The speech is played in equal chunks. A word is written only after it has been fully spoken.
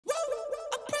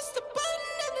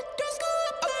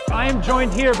I am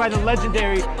joined here by the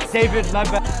legendary David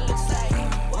Leadbetter.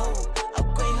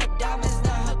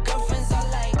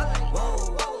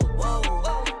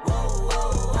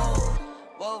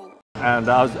 And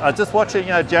I was just watching,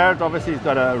 Jared, obviously he's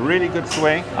got a really good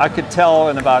swing. I could tell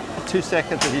in about 2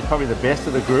 seconds that he's probably the best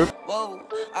of the group. Whoa,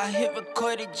 I hit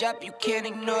recorded drop, you can't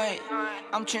ignore it.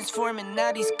 I'm transforming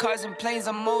now these cars and planes,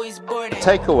 I'm always boarding.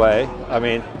 Takeaway, I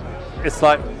mean, it's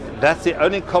like, that's the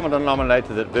only common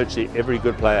denominator that virtually every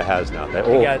good player has now.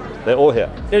 They're all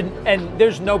here. And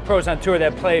there's no pros on tour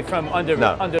that play from under.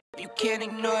 You can't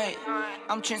ignore it.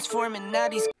 I'm transforming now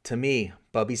these. To me,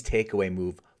 Bubbie's takeaway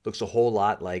move looks a whole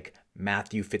lot like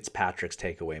Matthew Fitzpatrick's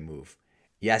takeaway move.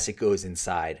 Yes, it goes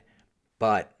inside,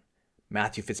 but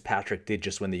Matthew Fitzpatrick did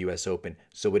just win the US Open,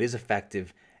 so it is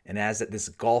effective. And as this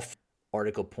golf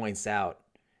article points out,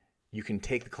 you can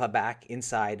take the club back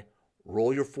inside,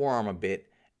 roll your forearm a bit,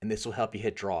 and this will help you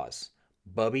hit draws.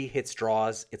 Bubbie hits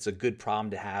draws. It's a good problem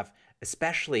to have,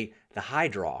 especially the high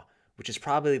draw, which is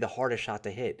probably the hardest shot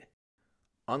to hit.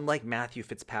 Unlike Matthew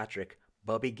Fitzpatrick,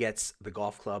 Bubbie gets the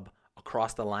golf club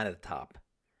across the line at the top.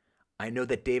 I know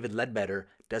that David Leadbetter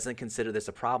doesn't consider this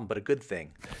a problem, but a good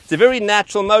thing. It's a very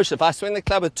natural motion. If I swing the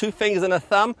club with 2 fingers and a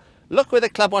thumb, look where the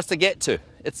club wants to get to.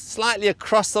 It's slightly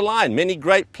across the line. Many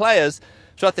great players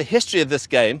throughout the history of this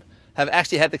game have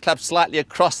actually had the club slightly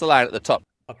across the line at the top.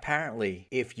 Apparently,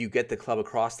 if you get the club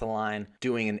across the line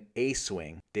doing an A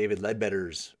swing, David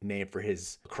Leadbetter's name for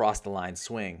his across the line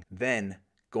swing, then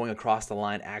going across the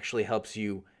line actually helps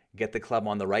you get the club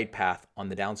on the right path on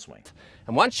the downswing.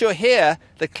 And once you're here,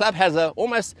 the club has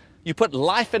you put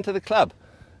life into the club.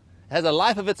 It has a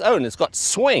life of its own. It's got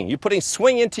swing. You're putting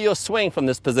swing into your swing from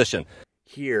this position.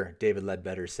 Here, David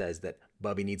Leadbetter says that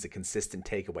Bubbie needs a consistent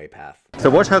takeaway path. So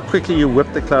watch how quickly you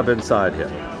whip the club inside here.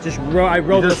 I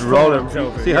roll it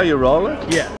over. See how you roll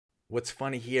it? Yeah. What's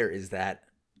funny here is that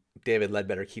David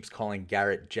Leadbetter keeps calling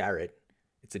Garrett Jarrett.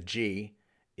 It's a G.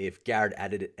 If Garrett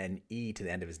added an E to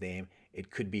the end of his name, it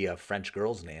could be a French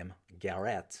girl's name,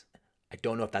 Garrett. I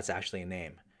don't know if that's actually a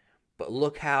name. But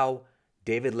look how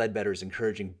David Leadbetter is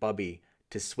encouraging Bubbie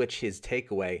to switch his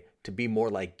takeaway to be more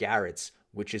like Garrett's,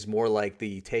 which is more like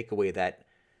the takeaway that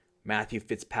Matthew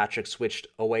Fitzpatrick switched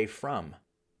away from.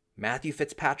 Matthew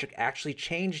Fitzpatrick actually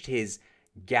changed his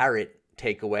Garrett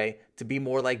takeaway to be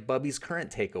more like Bubbie's current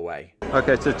takeaway.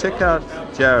 Okay, so check out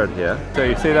Jared here. So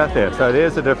you see that there. So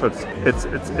there's the difference.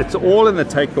 It's all in the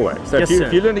takeaway. So yes,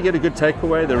 if you learn to get a good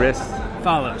takeaway, the rest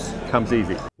follows. Comes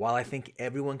easy. While I think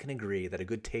everyone can agree that a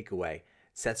good takeaway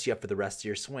sets you up for the rest of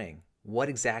your swing, what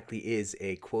exactly is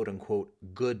a quote-unquote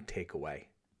good takeaway?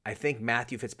 I think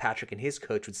Matthew Fitzpatrick and his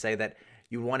coach would say that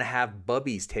you want to have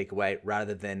Bubbie's takeaway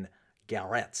rather than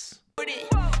Garrett's.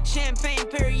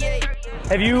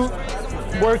 Have you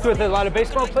worked with a lot of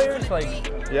baseball players?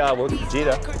 Yeah, I worked with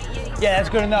JETER. Yeah, that's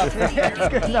good enough. That's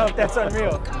good enough. That's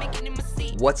unreal.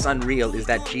 What's unreal is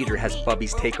that JETER has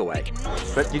Bubbie's takeaway.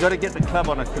 But you got to get the club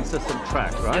on a consistent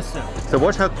track, right? Yes, sir. So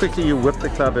watch how quickly you whip the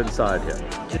club inside here.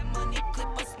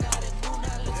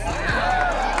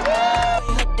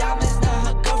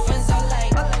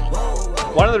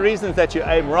 One of the reasons that you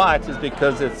aim right is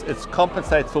because it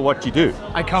compensates for what you do.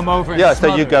 I come over and yeah,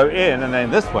 so you go in and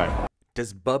then this way.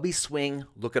 Does Bubbie swing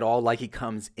look at all like he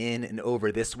comes in and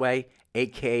over this way,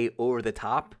 aka over the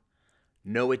top?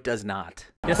 No, it does not.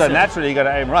 Yes, so sir. naturally you got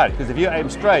to aim right, because if you aim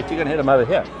straight, you're going to hit him over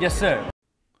here. Yes, sir.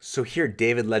 So here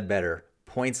David Leadbetter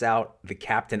points out the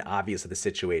captain obvious of the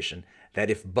situation, that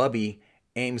if Bubbie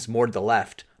aims more to the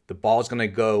left, the ball's going to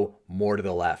go more to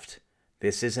the left.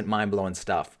 This isn't mind-blowing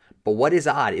stuff. But what is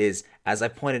odd is, as I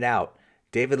pointed out,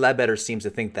 David Leadbetter seems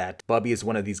to think that Bubbie is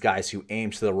one of these guys who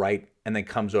aims to the right and then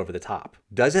comes over the top.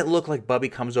 Does it look like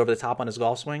Bubbie comes over the top on his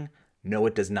golf swing? No,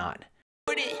 it does not.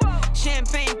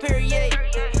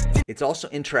 It's also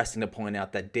interesting to point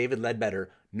out that David Leadbetter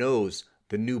knows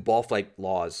the new ball flight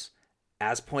laws,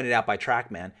 as pointed out by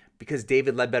TrackMan, because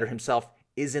David Leadbetter himself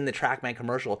is in the TrackMan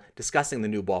commercial discussing the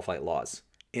new ball flight laws.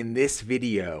 In this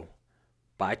video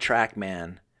by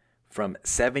TrackMan from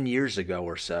 7 years ago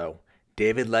or so,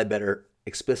 David Leadbetter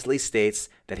explicitly states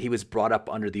that he was brought up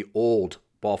under the old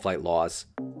ball flight laws.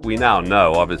 We now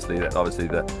know, obviously,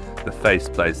 that the face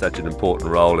plays such an important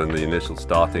role in the initial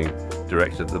starting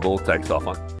direction the ball takes off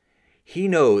on. He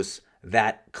knows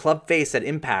that club face at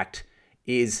impact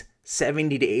is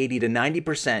 70 to 80 to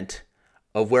 90%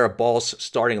 of where a ball's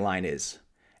starting line is,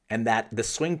 and that the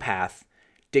swing path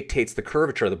dictates the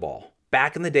curvature of the ball.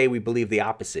 Back in the day, we believed the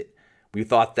opposite. We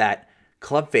thought that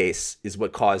club face is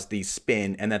what caused the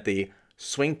spin and that the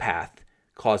swing path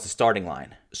caused the starting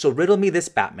line. So riddle me this,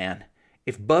 Batman.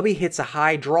 If Bubbie hits a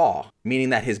high draw, meaning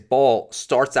that his ball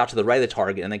starts out to the right of the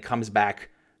target and then comes back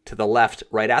to the left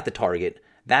right at the target,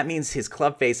 that means his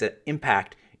club face at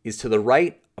impact is to the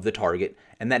right of the target,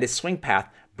 and that his swing path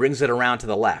brings it around to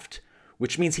the left,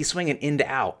 which means he's swinging in to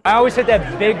out. I always hit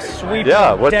that big sweep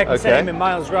deck and send him in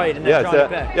miles right and then draw it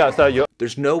back. Yeah, so you're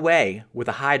There's no way with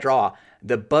a high draw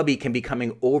that Bubbie can be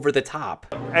coming over the top.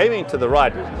 aiming to the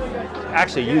right.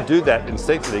 Actually, you do that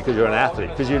instinctively because you're an athlete,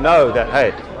 because you know that,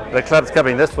 hey, the club's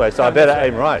coming this way, so I better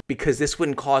aim right. Because this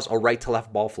wouldn't cause a right to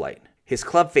left ball flight. His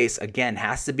club face, again,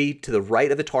 has to be to the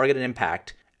right of the target at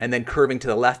impact and then curving to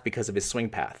the left because of his swing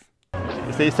path.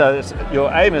 You see, so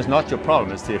your aim is not your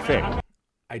problem, it's the effect.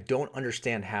 I don't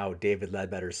understand how David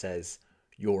Leadbetter says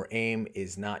your aim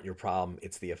is not your problem,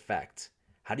 it's the effect.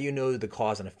 How do you know the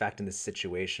cause and effect in this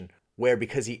situation where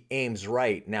because he aims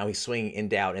right, now he's swinging in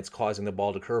to out and it's causing the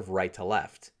ball to curve right to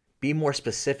left? Be more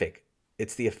specific.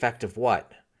 It's the effect of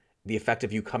what? The effect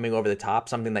of you coming over the top,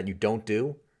 something that you don't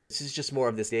do? This is just more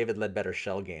of this David Leadbetter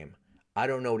shell game. I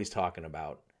don't know what he's talking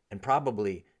about, and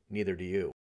probably neither do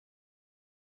you.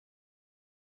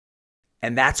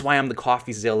 And that's why I'm the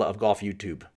Coffeezilla of Golf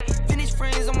YouTube. Finish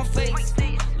friends on my face,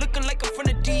 looking like I'm from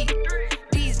the deep.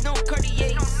 These no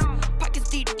Cartiers, pockets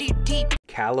deep, deep, deep.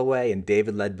 Callaway and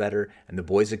David Leadbetter and the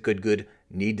boys at Good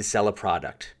need to sell a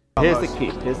product. Here's the key,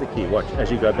 here's the key. Watch,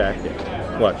 as you go back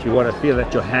there. Watch, you want to feel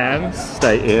that your hands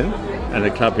stay in and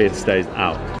the club head stays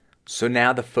out. So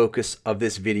now the focus of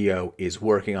this video is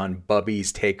working on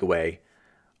Bubbie's takeaway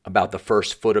about the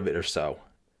first foot of it or so.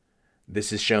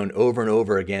 This is shown over and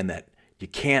over again that you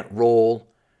can't roll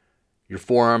your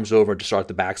forearms over to start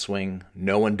the backswing.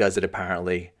 No one does it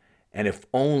apparently. And if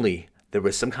only there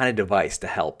was some kind of device to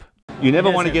help. You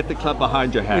never want to get the club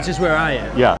behind your hand. Which is where I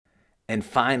am. Yeah. And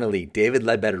finally, David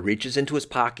Leadbetter reaches into his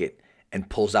pocket and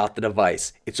pulls out the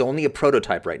device. It's only a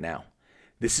prototype right now.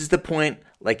 This is the point,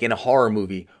 like in a horror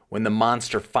movie, when the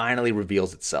monster finally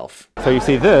reveals itself. So you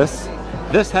see this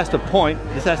has to point,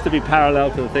 this has to be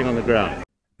parallel to the thing on the ground.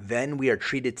 Then we are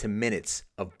treated to minutes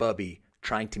of Bubbie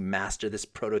trying to master this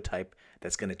prototype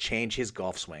that's going to change his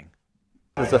golf swing.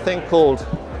 There's a thing called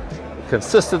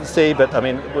consistency, but I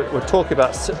mean, we're talking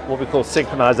about what we call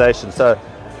synchronization. So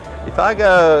if I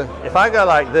go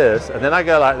like this, and then I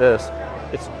go like this,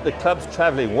 the club's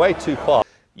traveling way too far.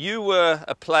 You were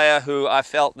a player who I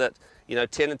felt that, you know,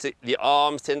 the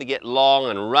arms tend to get long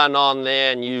and run on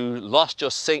there, and you lost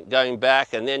your sync going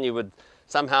back, and then you would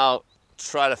somehow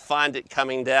try to find it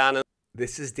coming down.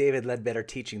 This is David Leadbetter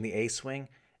teaching the A-swing,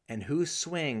 and whose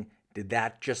swing did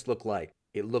that just look like?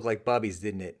 It looked like Bubbie's,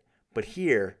 didn't it? But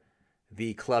here,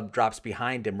 the club drops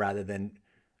behind him rather than,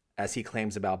 as he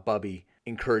claims about Bubbie,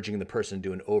 encouraging the person to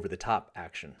do an over-the-top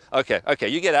action. Okay,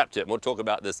 you get up to it, and we'll talk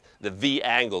about this, the V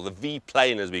angle, the V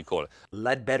plane as we call it.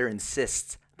 Leadbetter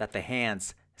insists that the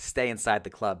hands stay inside the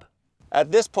club.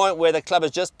 At this point where the club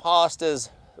has just passed his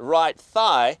right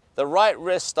thigh, the right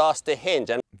wrist starts to hinge.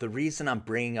 And the reason I'm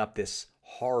bringing up this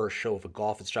horror show of a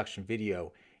golf instruction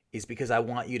video is because I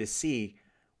want you to see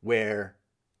where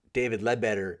David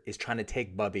Leadbetter is trying to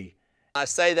take Bubbie. I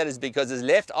say that is because his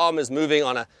left arm is moving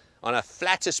on a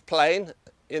flattish plane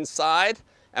inside,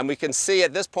 and we can see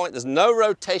at this point there's no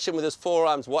rotation with his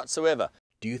forearms whatsoever.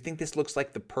 Do you think this looks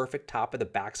like the perfect top of the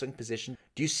backswing position?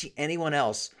 Do you see anyone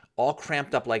else all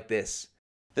cramped up like this?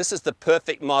 This is the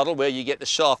perfect model where you get the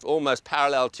shaft almost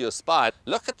parallel to your spine.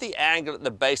 Look at the angle at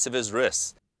the base of his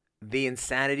wrist. The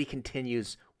insanity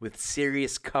continues with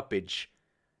serious cuppage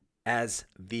as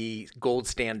the gold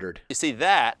standard. You see,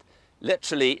 that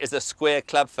literally is a square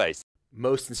club face.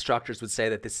 Most instructors would say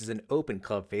that this is an open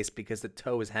club face because the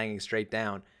toe is hanging straight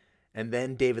down. And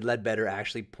then David Leadbetter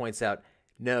actually points out,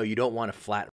 no, you don't want a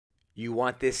flat. You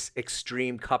want this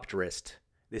extreme cupped wrist.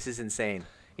 This is insane.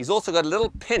 He's also got a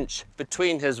little pinch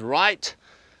between his right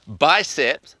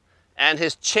bicep and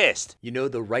his chest. You know,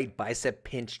 the right bicep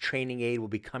pinch training aid will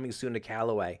be coming soon to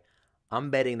Callaway. I'm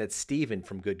betting that Steven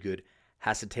from Good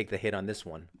has to take the hit on this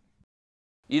one.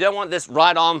 You don't want this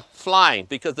right arm flying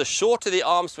because the shorter the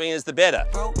arm swing is, the better.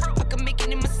 Bro, I can make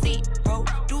it in my seat, bro.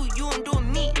 Do you and do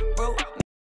me, bro.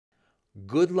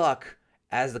 Good luck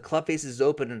as the club face is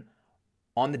open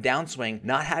on the downswing,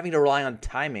 not having to rely on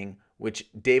timing, which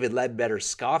David Leadbetter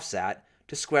scoffs at,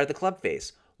 to square the club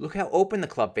face. Look how open the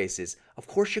club face is. Of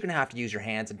course you're going to have to use your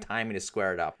hands and timing to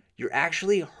square it up. You're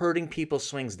actually hurting people's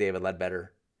swings, David Leadbetter.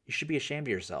 You should be ashamed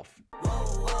of yourself. Whoa,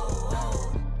 whoa,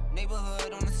 whoa.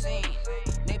 Neighborhood on the scene.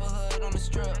 Neighborhood on the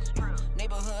strip.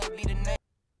 Neighborhood be the name.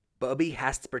 Bubbie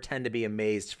has to pretend to be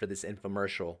amazed for this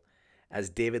infomercial, as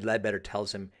David Leadbetter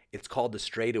tells him it's called the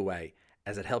straightaway,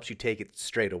 as it helps you take it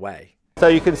straight away. So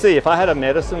you can see if I had a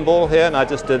medicine ball here and I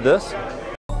just did this.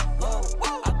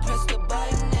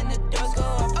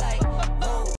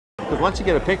 Because once you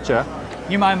get a picture,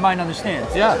 Your mind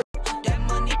understands. Yeah.